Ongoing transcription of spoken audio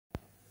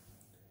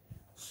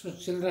So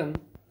children,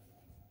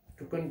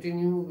 to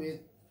continue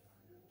with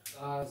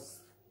our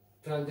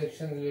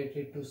transaction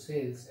related to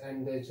sales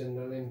and their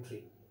general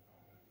entry.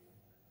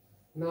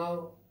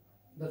 Now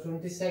the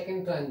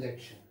 22nd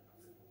transaction,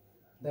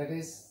 that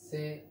is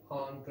say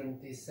on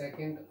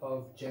 22nd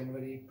of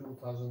January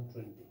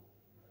 2020,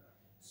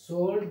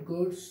 sold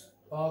goods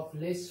of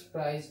list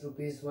price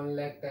rupees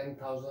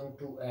 1,10,000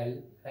 to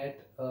L at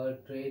a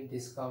trade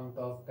discount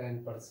of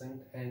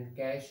 10% and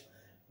cash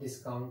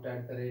discount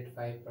at the rate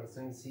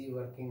 5%. See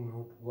working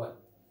note 1.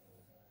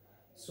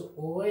 So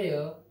over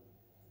here,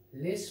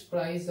 list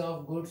price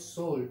of goods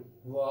sold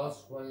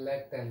was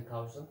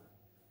 1,10,000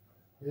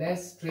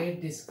 less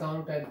trade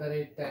discount at the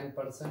rate 10%.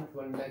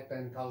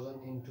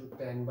 1,10,000 into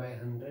 10 by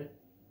 100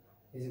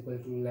 is equal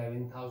to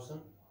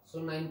 11,000.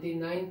 So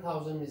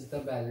 99,000 is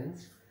the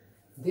balance.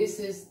 This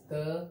is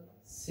the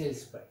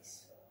sales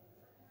price.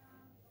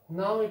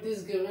 Now it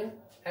is given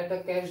at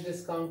a cash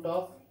discount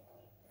of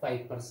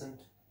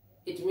 5%.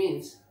 It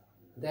means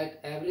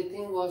that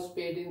everything was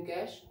paid in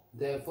cash,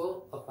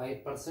 therefore a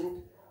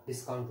 5%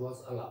 discount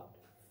was allowed.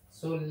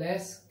 So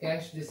less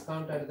cash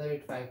discount at the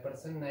rate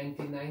 5%,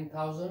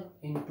 99,000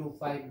 into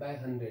 5 by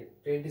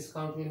 100. Trade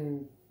discount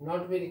will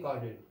not be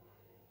recorded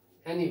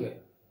anywhere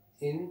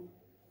in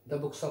the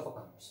books of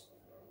accounts.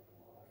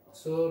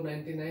 So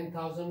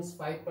 99,000's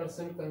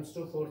 5% comes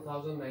to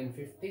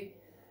 4,950.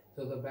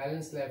 So the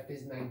balance left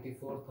is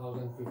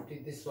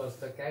 94,050. This was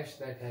the cash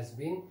that has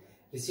been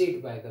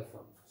received by the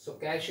firm. So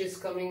cash is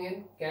coming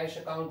in. Cash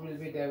account will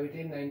be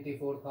debited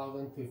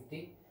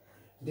 94,050.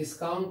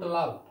 Discount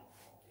allowed.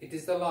 It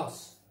is the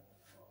loss.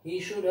 The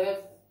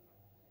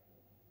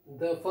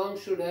firm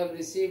should have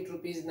received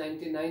rupees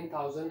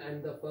 99,000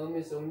 and the firm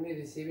is only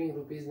receiving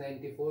rupees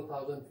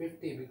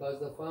 94,050 because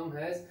the firm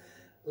has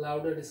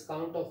allowed a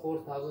discount of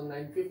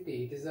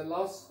 4,950. It is a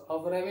loss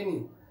of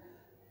revenue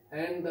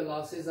and the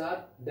losses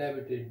are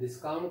debited.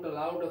 Discount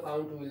allowed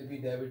account will be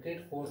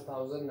debited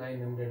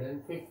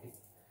 4,950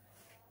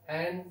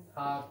 and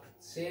our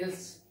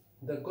sales,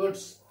 the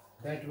goods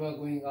that were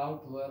going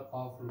out were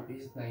of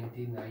rupees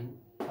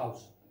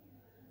 99,000.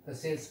 The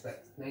sales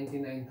price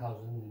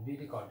 99,000 will be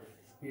recorded.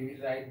 We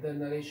will write the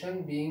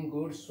narration: being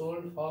goods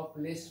sold of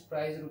list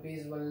price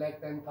rupees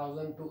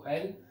 1,10,000 to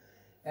L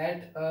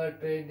at a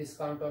trade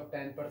discount of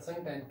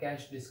 10% and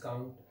cash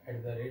discount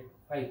at the rate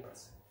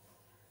 5%.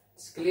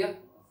 It's clear?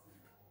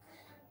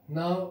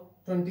 Now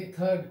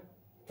 23rd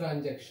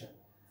transaction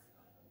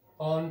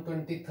on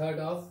 23rd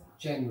of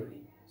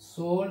January,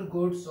 sold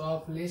goods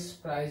of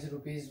list price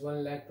rupees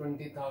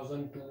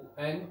 1,20,000 to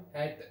N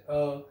at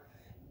a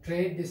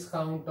trade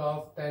discount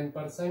of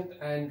 10%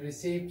 and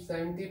received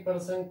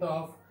 70%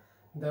 of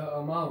the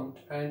amount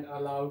and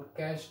allowed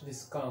cash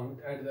discount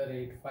at the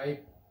rate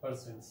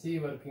 5%. See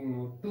working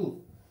note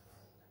 2.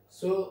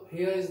 So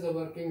here is the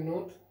working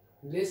note.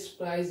 List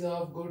price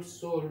of goods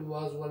sold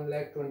was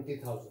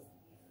 1,20,000.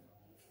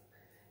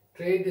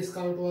 Trade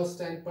discount was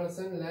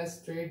 10%,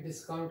 less trade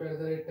discount at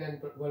the rate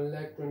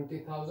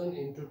 1,20,000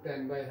 into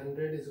 10 by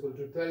 100 is equal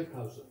to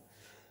 12,000.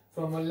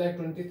 From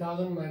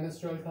 1,20,000 minus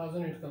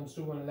 12,000 it comes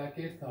to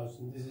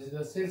 1,08,000. This is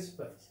the sales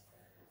price.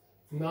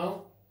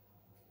 Now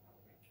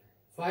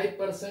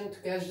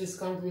 5% cash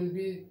discount will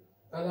be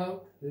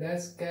allowed,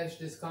 less cash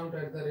discount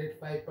at the rate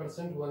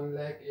 5%.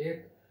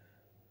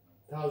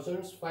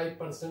 1,08,000's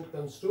 5%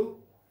 comes to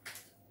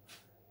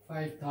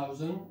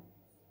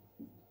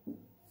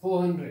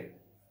 5,400.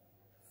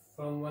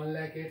 From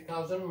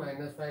 1,08,000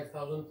 minus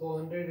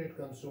 5,400 it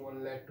comes to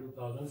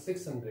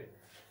 1,02,600.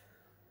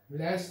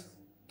 Less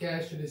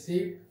cash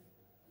received.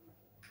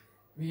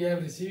 We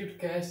have received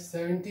cash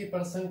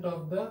 70%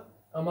 of the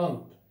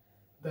amount.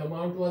 The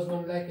amount was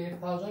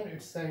 1,08,000.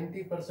 Its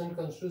 70%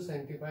 comes to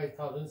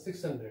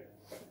 75,600.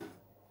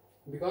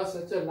 Because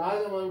such a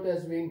large amount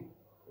has been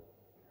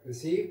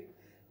received,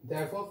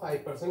 therefore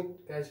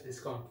 5% cash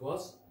discount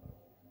was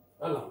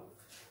allowed.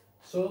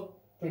 So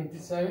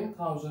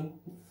 27,000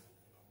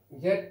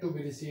 yet to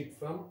be received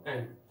from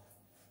M.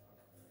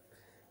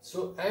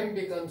 So M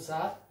becomes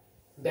our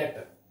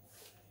debtor.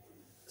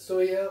 So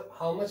here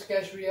how much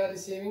cash we are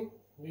receiving?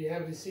 We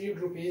have received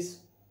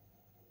rupees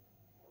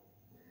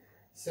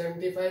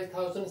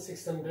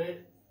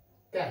 75,600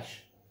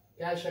 cash.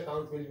 Cash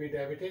account will be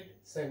debited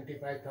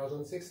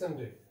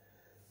 75,600.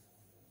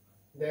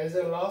 There is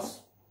a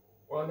loss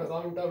on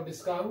account of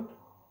discount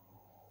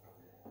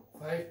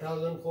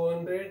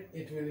 5,400.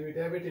 It will be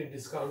debited.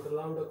 Discount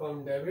allowed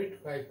account debit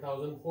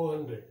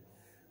 5,400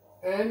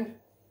 and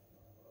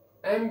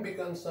M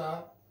becomes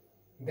our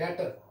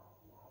debtor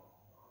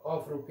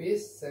of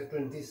rupees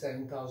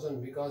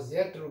 27,000 because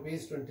yet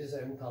rupees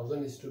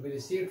 27,000 is to be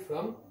received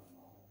from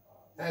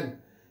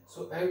M.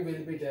 So M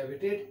will be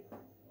debited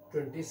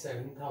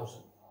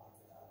 27,000.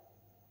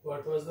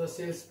 What was the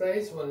sales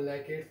price?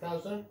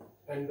 1,08,000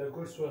 and the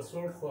goods were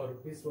sold for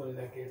rupees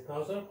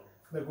 1,08,000.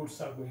 The goods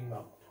are going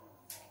out.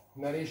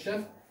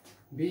 Narration: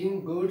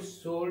 being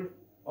goods sold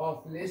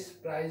of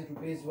list price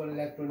rupees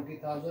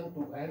 1,20,000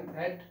 to M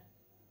at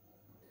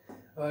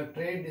a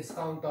trade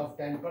discount of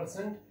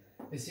 10%,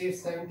 received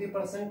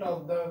 70%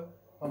 of the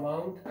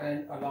amount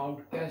and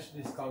allowed cash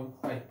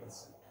discount 5%.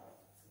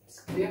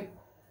 It's clear?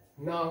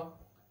 Now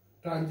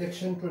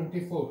transaction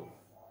 24.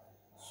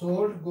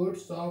 Sold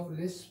goods of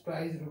list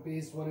price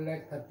rupees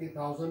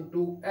 1,30,000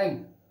 to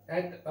N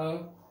at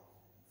a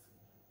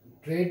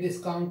trade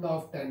discount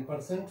of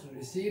 10%,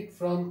 received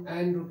from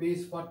N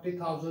rupees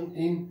 40,000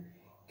 in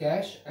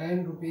cash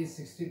and rupees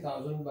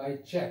 60,000 by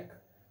check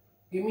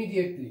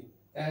immediately,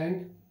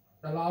 and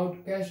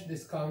allowed cash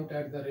discount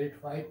at the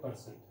rate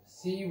 5%.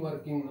 See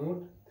working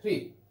note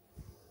 3.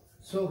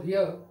 So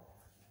here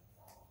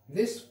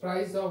list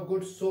price of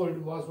goods sold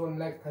was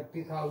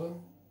 1,30,000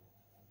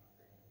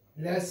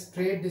 less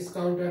trade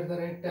discount at the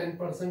rate 10%,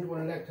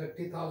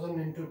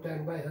 1,30,000 into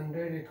 10 by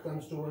 100, it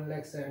comes to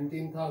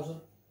 1,17,000.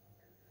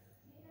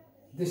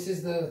 This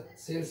is the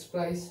sales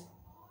price.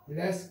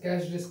 Less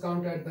cash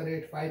discount at the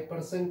rate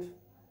 5%,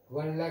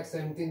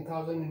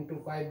 1,17,000 into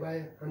 5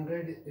 by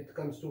 100, it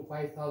comes to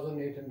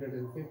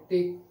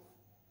 5,850.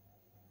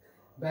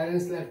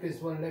 Balance left is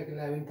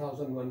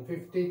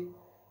 1,11,150.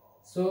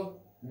 So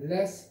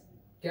less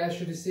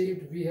cash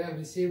received, we have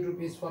received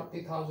rupees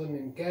 40,000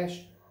 in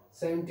cash,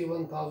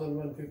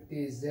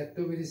 71,150 is yet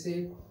to be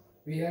received.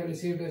 We have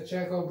received a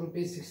check of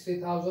rupees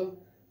 60,000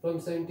 from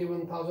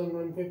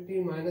 71,150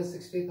 minus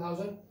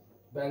 60,000.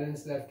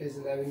 Balance left is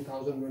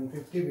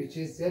 11,150, which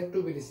is yet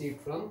to be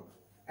received from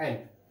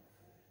N.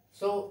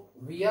 So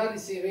we are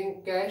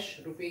receiving cash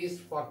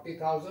rupees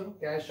 40,000,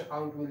 cash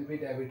account will be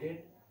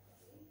debited.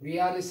 We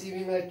are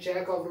receiving a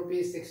check of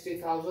rupees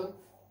 60,000,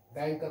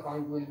 bank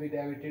account will be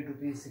debited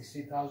rupees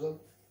 60,000.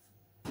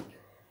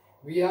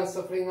 We are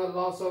suffering a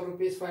loss of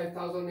rupees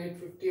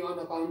 5,850 on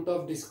account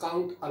of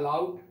discount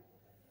allowed.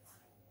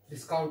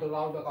 Discount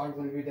allowed account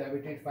will be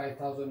debited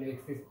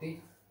 5,850.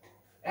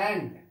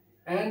 And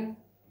N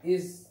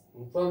is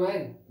from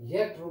N,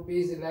 yet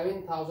rupees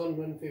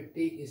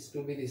 11,150 is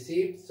to be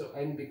received. So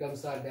N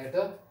becomes our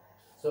debtor.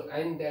 So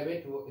N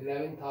debit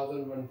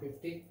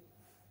 11,150.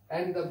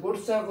 And the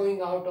goods are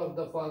going out of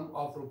the firm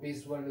of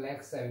rupees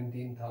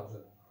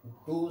 1,17,000.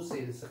 To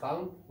sales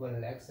account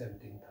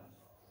 1,17,000.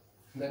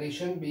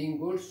 Narration being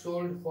goods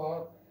sold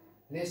for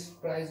list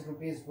price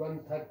rupees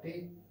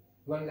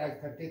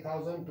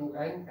 1,30,000 to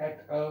N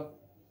at a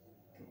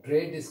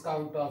trade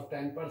discount of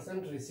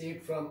 10%,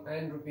 received from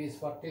N rupees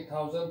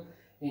 40,000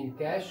 in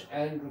cash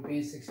and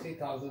rupees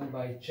 60,000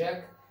 by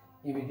check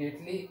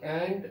immediately,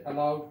 and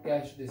allowed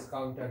cash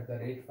discount at the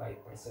rate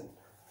 5%.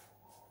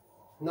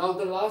 Now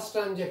the last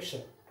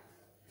transaction.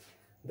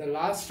 The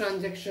last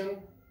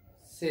transaction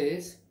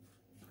says,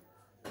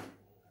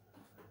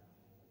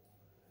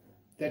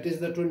 that is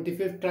the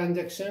 25th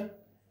transaction.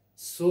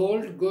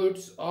 Sold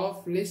goods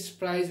of list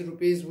price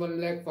rupees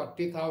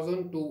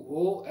 1,40,000 to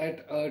O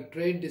at a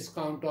trade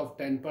discount of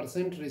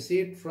 10%,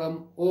 received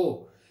from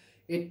O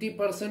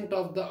 80%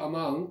 of the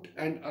amount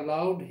and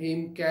allowed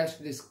him cash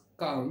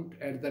discount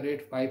at the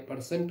rate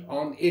 5%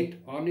 on it.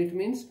 On it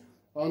means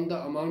on the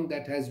amount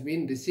that has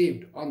been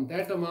received. On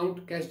that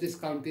amount cash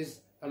discount is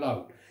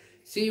allowed.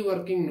 See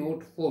working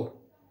note 4.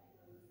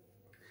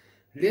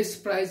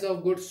 List price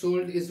of goods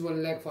sold is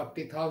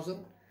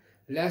 1,40,000.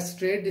 Less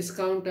trade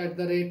discount at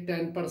the rate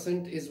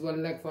 10% is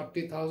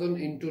 1,40,000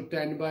 into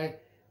 10 by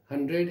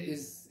 100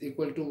 is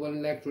equal to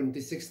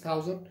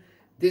 1,26,000.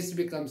 This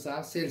becomes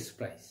our sales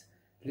price.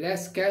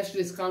 Less cash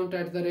discount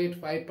at the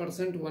rate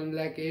 5%,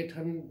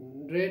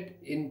 1,800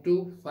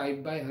 into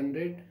 5 by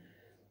 100.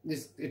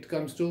 It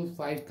comes to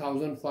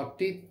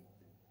 5,040.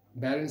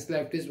 Balance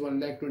left is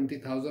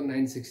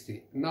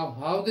 1,20,960. Now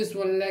how this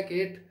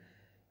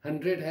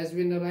 1,800 has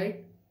been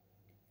arrived?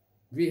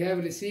 We have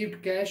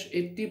received cash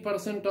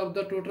 80% of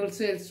the total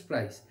sales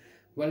price.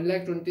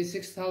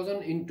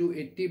 1,26,000 into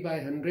 80 by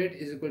 100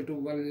 is equal to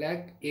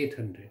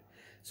 1,800.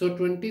 So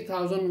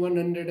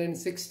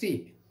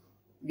 20,160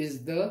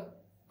 is the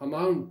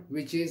amount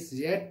which is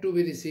yet to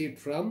be received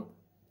from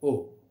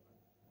O.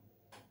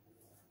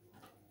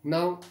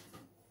 Now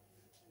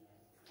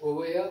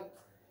over here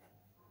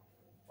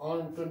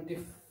on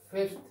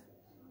 25th,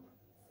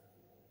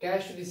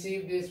 cash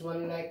received is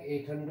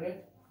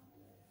 1,800.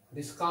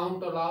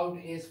 Discount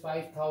allowed is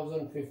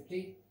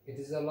 5,050. It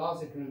is a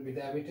loss, it will be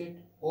debited.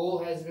 O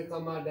has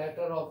become a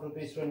debtor of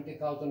rupees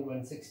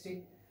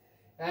 20,160.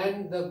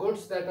 And the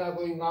goods that are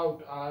going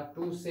out are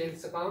to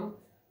sales account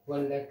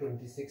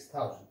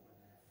 1,26,000.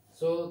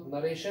 So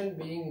narration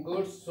being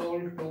goods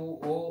sold to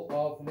O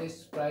of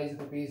list price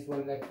rupees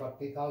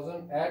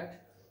 1,40,000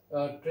 at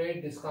a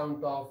trade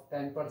discount of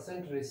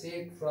 10%,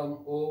 received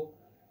from O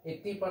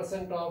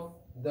 80% of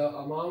the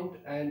amount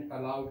and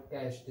allowed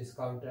cash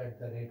discount at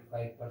the rate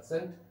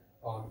 5%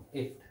 on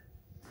it.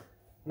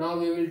 Now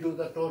we will do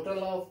the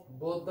total of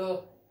both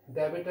the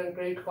debit and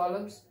credit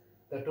columns.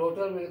 The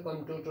total will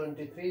come to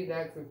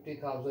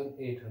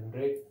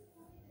 23,50,800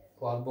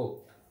 for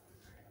both.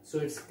 So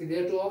it's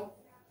clear to all.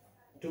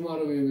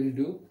 Tomorrow we will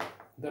do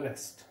the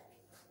rest.